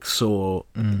Netflix or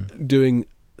doing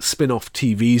spin-off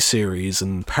TV series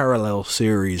and parallel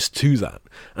series to that.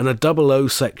 And a 00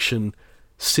 section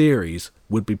series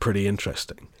would be pretty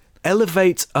interesting.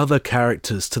 Elevate other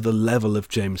characters to the level of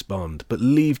James Bond, but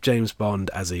leave James Bond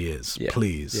as he is,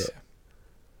 please. Yeah.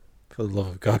 For the love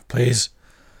of God, please.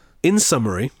 In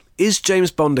summary, is James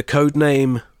Bond a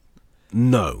codename?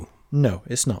 No. No,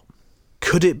 it's not.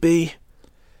 Could it be?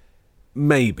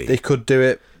 Maybe. They could do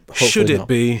it. Hopefully Should it not.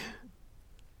 be?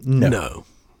 No.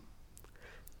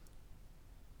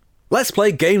 Let's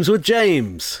play games with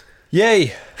James.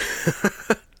 Yay!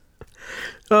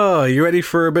 Oh, you ready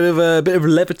for a bit of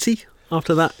levity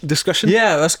after that discussion?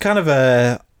 Yeah, that's kind of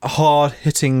a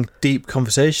hard-hitting, deep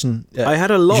conversation. I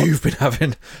had a lot. You've been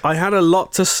having. I had a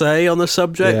lot to say on the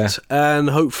subject, and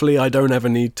hopefully I don't ever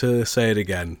need to say it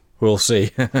again. We'll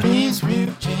see. Games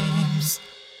with James.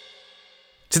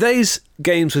 Today's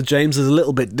Games with James is a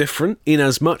little bit different, in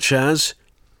as much as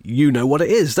you know what it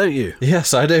is, don't you?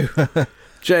 Yes, I do.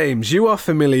 James, you are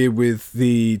familiar with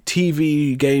the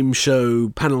TV game show,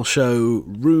 panel show,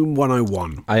 Room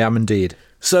 101. I am indeed.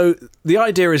 So the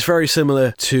idea is very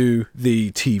similar to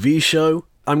the TV show.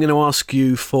 I'm going to ask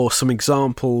you for some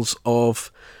examples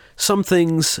of some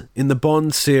things in the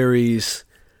Bond series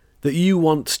that you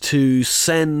want to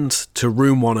send to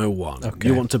Room 101. Okay.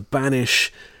 You want to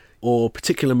banish, or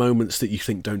particular moments that you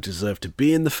think don't deserve to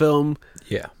be in the film.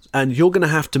 Yeah. And you're going to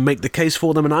have to make the case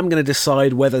for them, and I'm going to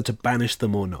decide whether to banish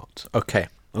them or not. Okay.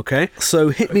 Okay? So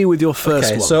hit me with your first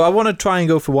one. So I want to try and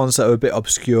go for ones that are a bit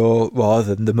obscure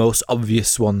rather than the most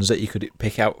obvious ones that you could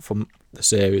pick out from the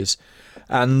series.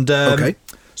 And Okay.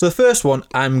 So the first one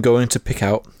I'm going to pick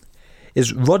out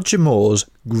is Roger Moore's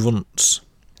Grunts.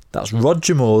 That's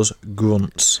Roger Moore's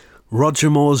Grunts. Roger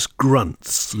Moore's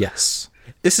Grunts. Yes.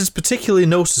 This is particularly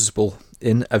noticeable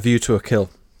in A View to a Kill.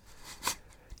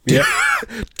 Yeah.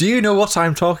 Do you know what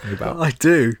I'm talking about? I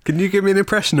do. Can you give me an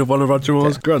impression of one of Roger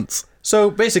Moore's grunts? So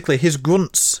basically, his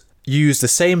grunts use the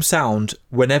same sound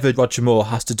whenever Roger Moore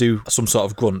has to do some sort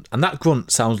of grunt, and that grunt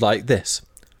sounds like this.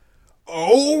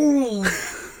 Oh!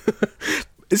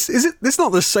 Is it? It's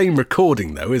not the same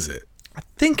recording, though, is it? I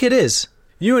think it is.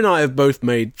 You and I have both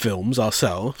made films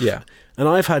ourselves. Yeah. And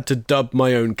I've had to dub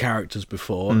my own characters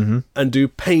before and do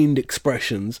pained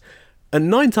expressions. And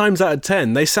 9 times out of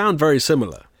 10, they sound very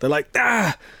similar. They're like,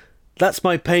 ah, that's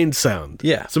my pained sound.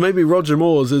 Yeah. So maybe Roger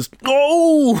Moore's is,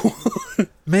 oh!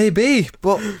 Maybe,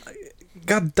 but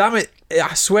god damn it,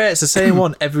 I swear it's the same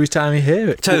one every time you hear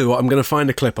it. Tell you what, I'm going to find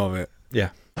a clip of it. Yeah.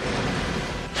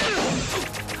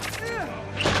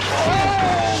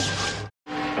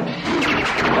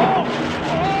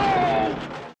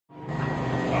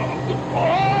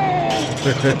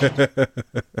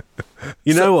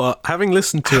 You know what? Having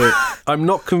listened to it, I'm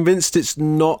not convinced it's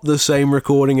not the same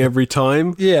recording every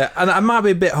time. Yeah, and I might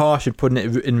be a bit harsh in putting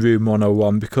it in Room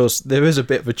 101 because there is a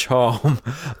bit of a charm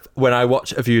when I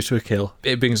watch A View to a Kill.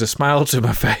 It brings a smile to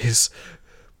my face,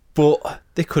 but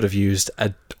they could have used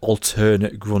an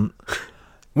alternate grunt.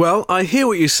 Well, I hear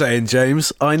what you're saying,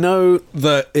 James. I know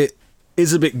that it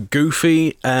is a bit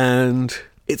goofy and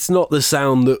it's not the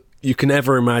sound that you can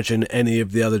ever imagine any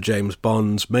of the other James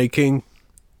Bonds making.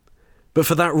 But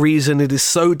for that reason, it is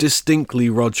so distinctly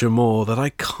Roger Moore that I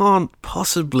can't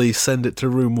possibly send it to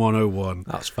Room 101.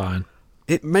 That's fine.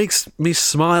 It makes me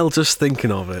smile just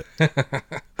thinking of it.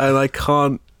 And I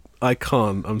can't.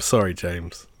 I'm sorry,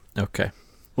 James. Okay.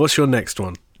 What's your next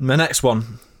one? My next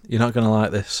one, you're not going to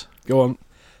like this. Go on.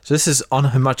 So this is on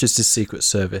Her Majesty's Secret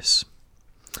Service.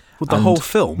 With the whole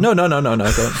film? No. Don't.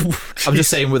 I'm just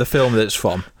saying with the film that it's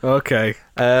from. Okay.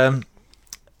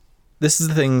 This is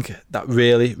the thing that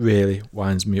really, really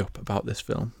winds me up about this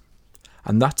film.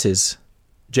 And that is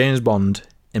James Bond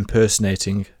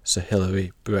impersonating Sir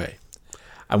Hilary Bray.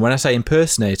 And when I say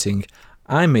impersonating,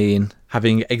 I mean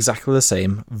having exactly the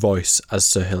same voice as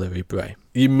Sir Hilary Bray.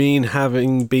 You mean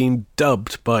having been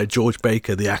dubbed by George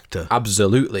Baker, the actor?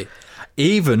 Absolutely.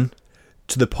 Even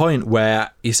to the point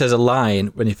where he says a line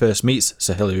when he first meets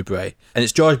Sir Hilary Bray, and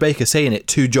it's George Baker saying it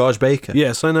to George Baker.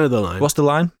 Yes, I know the line. What's the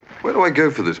line? Where do I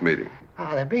go for this meeting?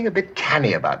 They're being a bit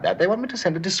canny about that. They want me to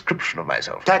send a description of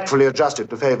myself. Tactfully adjusted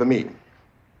to favour me.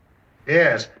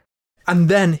 Yes. And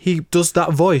then he does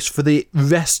that voice for the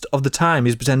rest of the time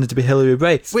he's pretending to be Hilary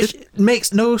Bray, which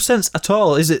makes no sense at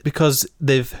all. Is it because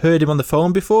they've heard him on the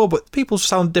phone before? But people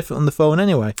sound different on the phone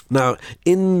anyway. Now,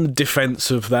 in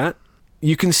defence of that,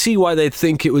 you can see why they'd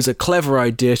think it was a clever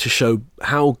idea to show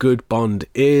how good Bond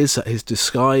is at his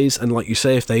disguise. And like you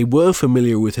say, if they were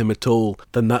familiar with him at all,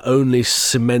 then that only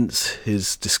cements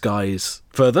his disguise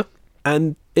further.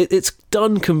 And it's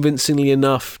done convincingly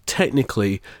enough,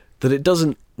 technically, that it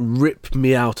doesn't rip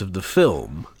me out of the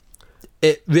film.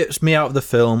 It rips me out of the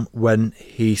film when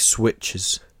he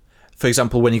switches. For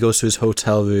example, when he goes to his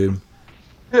hotel room.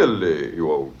 Hello,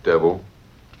 you old devil.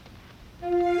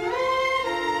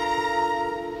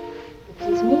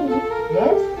 Excuse me,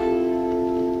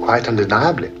 yes? Quite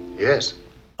undeniably, yes.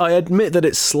 I admit that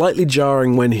it's slightly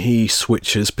jarring when he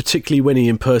switches, particularly when he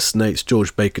impersonates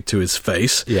George Baker to his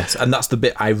face. Yes, and that's the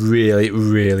bit I really,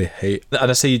 really hate.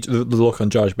 And I see the look on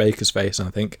George Baker's face, and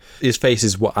I think his face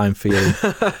is what I'm feeling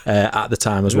at the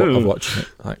time as well of watching it.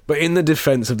 Like, but in the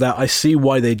defence of that, I see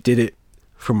why they did it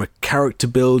from a character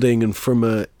building and from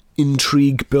a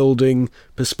intrigue building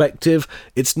perspective.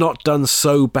 It's not done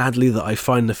so badly that I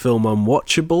find the film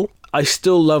unwatchable. I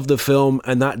still love the film,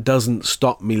 and that doesn't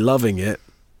stop me loving it.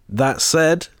 That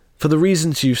said, for the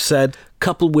reasons you've said,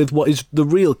 coupled with what is the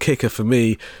real kicker for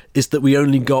me, is that we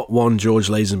only got one George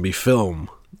Lazenby film.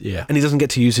 yeah. And he doesn't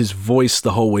get to use his voice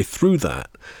the whole way through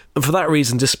that. And for that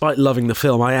reason, despite loving the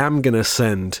film, I am going to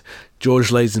send George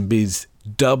Lazenby's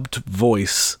dubbed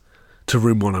voice to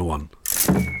Room 101.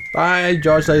 Bye,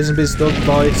 George Lazenby's dubbed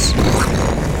voice.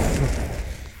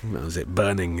 That was it,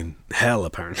 burning in hell,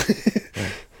 apparently.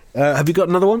 Have you got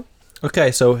another one?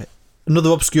 Okay, so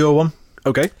another obscure one.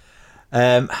 Okay.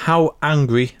 How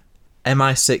angry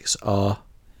MI6 are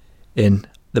in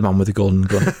The Man with the Golden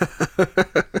Gun.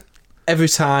 Every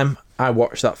time I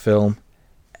watch that film,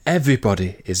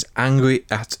 everybody is angry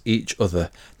at each other.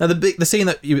 Now, the scene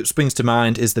that springs to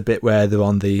mind is the bit where they're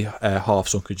on the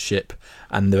half-sunken ship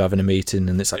and they're having a meeting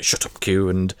and it's like, shut up, Q,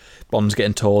 and Bond's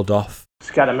getting told off.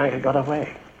 Scaramanga got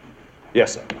away.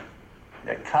 Yes, sir.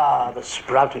 The car, the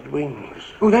sprouted wings.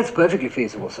 Oh, that's perfectly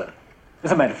feasible, sir.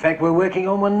 As a matter of fact, we're working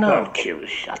on one now. Oh, Q,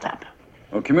 shut up.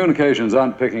 Well, communications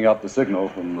aren't picking up the signal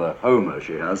from the Homer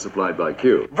she has supplied by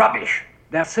Q. Rubbish.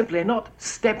 They're simply not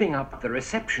stepping up the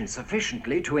reception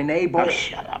sufficiently to enable... Oh,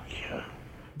 shut up, Q.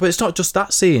 But it's not just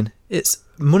that scene. It's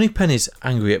Moneypenny's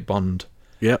angry at Bond.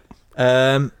 Yep.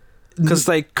 Because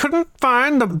they couldn't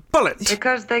find the bullet.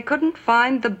 Because they couldn't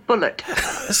find the bullet.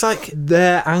 It's like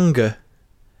their anger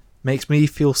makes me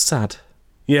feel sad.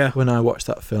 Yeah. When I watch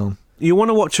that film. You want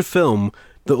to watch a film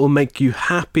that will make you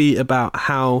happy about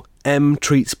how M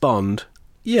treats Bond?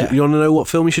 Yeah. You want to know what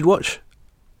film you should watch?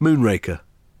 Moonraker.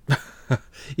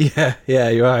 Yeah,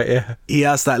 you're right, yeah. He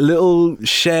has that little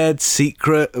shared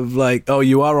secret of like, oh,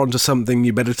 you are onto something,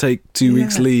 you better take 2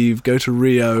 weeks leave, go to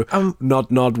Rio,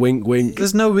 nod, nod, wink, wink.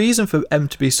 There's no reason for M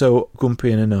to be so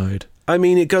grumpy and annoyed. I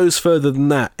mean, it goes further than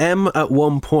that. M, at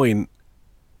one point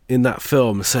in that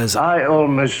film, says, I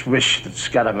almost wish that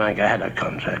Scaramanga had a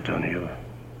contract on you.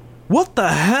 What the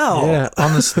hell? Yeah,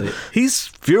 honestly. He's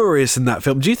furious in that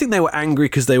film. Do you think they were angry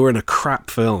because they were in a crap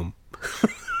film?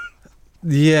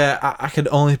 Yeah, I can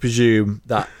only presume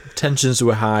that tensions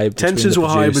were high. Tensions were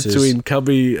high between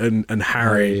Cubby and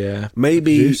Harry. Yeah.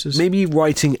 Maybe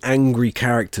writing angry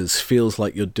characters feels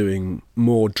like you're doing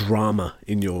more drama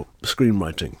in your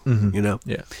screenwriting. Mm-hmm. You know.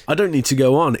 Yeah. I don't need to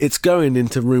go on. It's going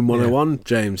into Room 101,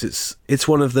 James. It's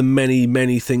one of the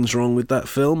many things wrong with that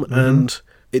film, and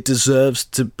it deserves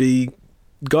to be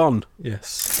gone.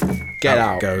 Yes. Get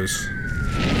out. It goes.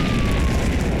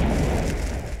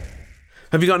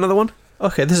 Have you got another one?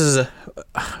 Okay, this is a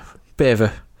bit of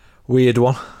a weird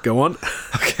one. Go on.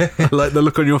 Okay. I like the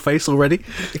look on your face already.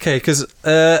 Okay, because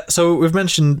so we've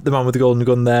mentioned The Man with the Golden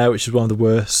Gun there, which is one of the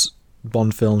worst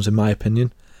Bond films in my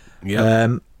opinion.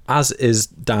 Yeah. As is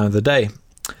Down of the Day.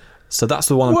 So that's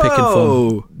the one I'm picking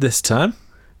from this time.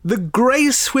 The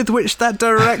grace with which that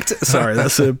director... Sorry,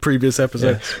 that's a previous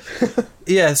episode.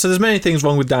 Yeah, so there's many things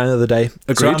wrong with Down of the Day.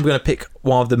 Agreed. So I'm going to pick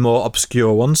one of the more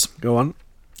obscure ones. Go on.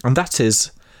 And that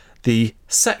is the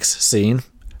sex scene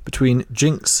between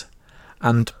Jinx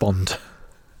and Bond.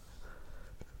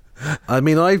 I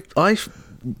mean, I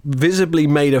visibly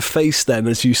made a face then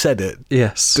as you said it.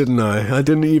 Yes. Didn't I? I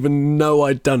didn't even know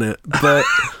I'd done it. But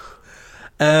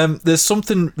there's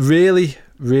something really,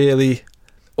 really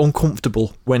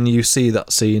uncomfortable when you see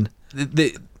that scene.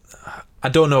 I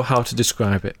don't know how to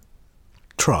describe it.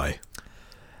 Try.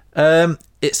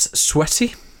 It's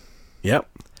sweaty. Yep.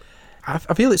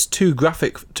 I feel it's too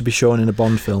graphic to be shown in a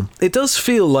Bond film. It does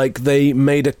feel like they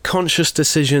made a conscious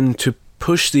decision to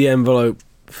push the envelope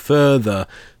further.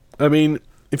 I mean,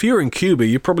 if you were in Cuba,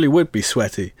 you probably would be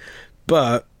sweaty.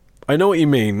 But I know what you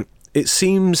mean. It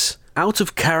seems out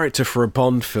of character for a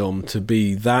Bond film to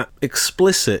be that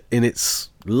explicit in its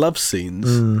love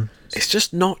scenes. It's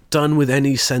just not done with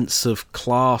any sense of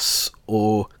class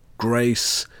or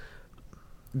grace,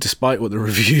 despite what the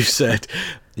review said.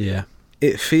 Yeah.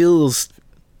 It feels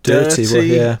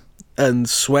dirty and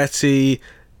sweaty,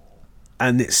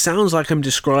 and it sounds like I'm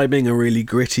describing a really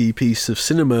gritty piece of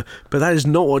cinema, but that is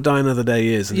not what Die Another Day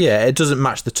is. Yeah, it doesn't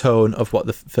match the tone of what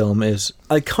the film is.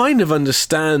 I kind of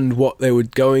understand what they were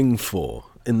going for,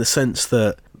 in the sense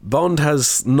that Bond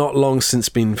has not long since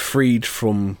been freed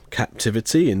from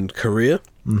captivity in Korea.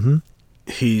 Mm-hmm.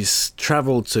 He's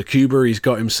travelled to Cuba, he's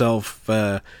got himself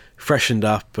freshened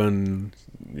up and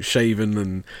shaven,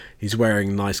 and he's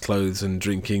wearing nice clothes and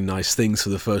drinking nice things for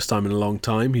the first time in a long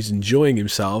time. He's enjoying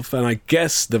himself, and I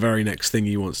guess the very next thing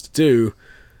he wants to do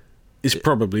is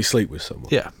probably sleep with someone.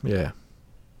 Yeah.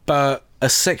 But a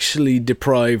sexually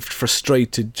deprived,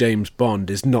 frustrated James Bond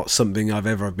is not something I've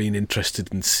ever been interested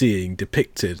in seeing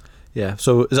depicted. Yeah,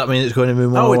 so does that mean it's going to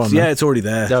move more on? It's already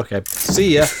there. Okay.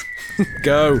 See ya.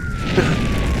 Go.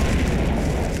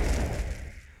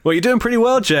 Well, you're doing pretty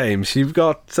well, James. You've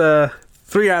got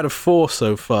 3 out of 4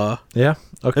 so far. Yeah,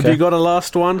 okay. Have you got a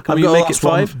last one? Can we got make a it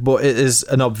 5? one, but it is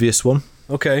an obvious one.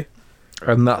 Okay.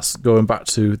 And that's going back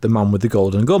to the man with the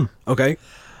golden gun. Okay.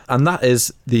 And that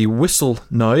is the whistle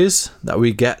noise that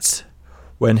we get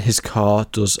when his car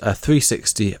does a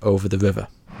 360 over the river.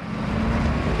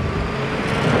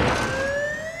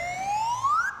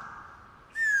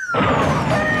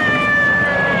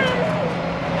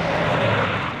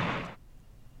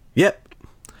 Yep.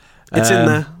 It's in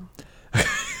there.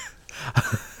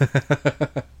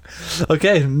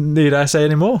 Okay, need I say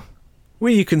any more?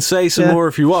 Well, you can say some more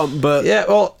if you want, but...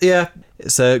 Yeah,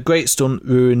 it's a great stunt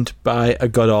ruined by a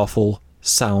god-awful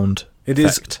sound It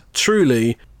effect. is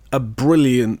truly a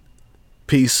brilliant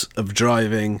piece of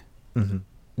driving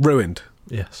ruined.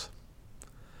 Yes.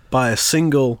 By a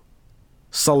single,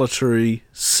 solitary,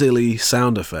 silly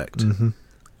sound effect. Mm-hmm.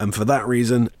 And for that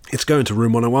reason, it's going to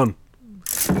Room 101.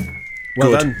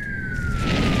 Well done.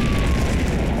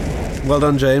 Well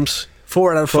done, James.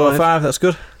 4 out of 5. 4 out of 5, that's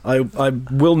good. I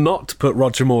will not put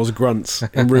Roger Moore's grunts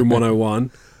in Room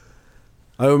 101.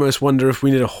 I almost wonder if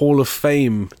we need a Hall of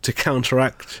Fame to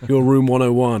counteract your Room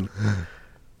 101.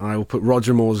 I will put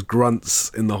Roger Moore's grunts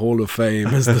in the Hall of Fame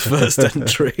as the first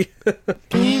entry.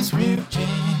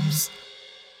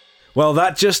 Well,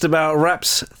 that just about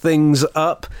wraps things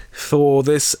up for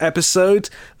this episode.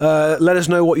 Let us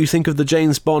know what you think of the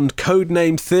James Bond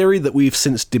codename theory that we've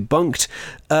since debunked.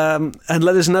 And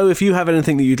let us know if you have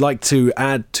anything that you'd like to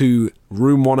add to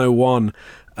Room 101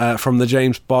 from the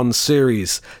James Bond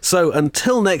series. So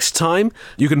until next time,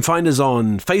 you can find us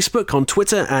on Facebook, on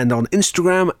Twitter, and on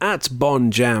Instagram at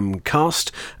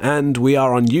BondJamCast. And we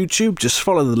are on YouTube. Just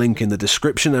follow the link in the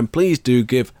description, and please do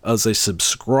give us a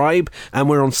subscribe. And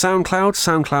we're on SoundCloud,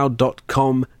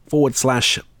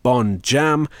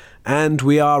 soundcloud.com/BondJam. And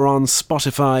we are on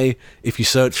Spotify if you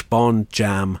search Bond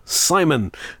Jam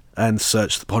Simon and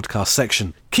search the podcast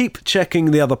section. Keep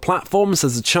checking the other platforms.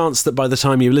 There's a chance that by the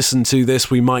time you listen to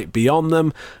this, we might be on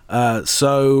them.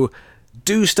 So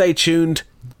do stay tuned.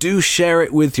 Do share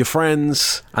it with your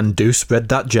friends. And do spread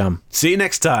that jam. See you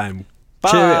next time.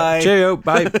 Bye. Cheerio.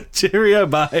 Bye. Cheerio.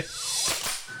 Bye.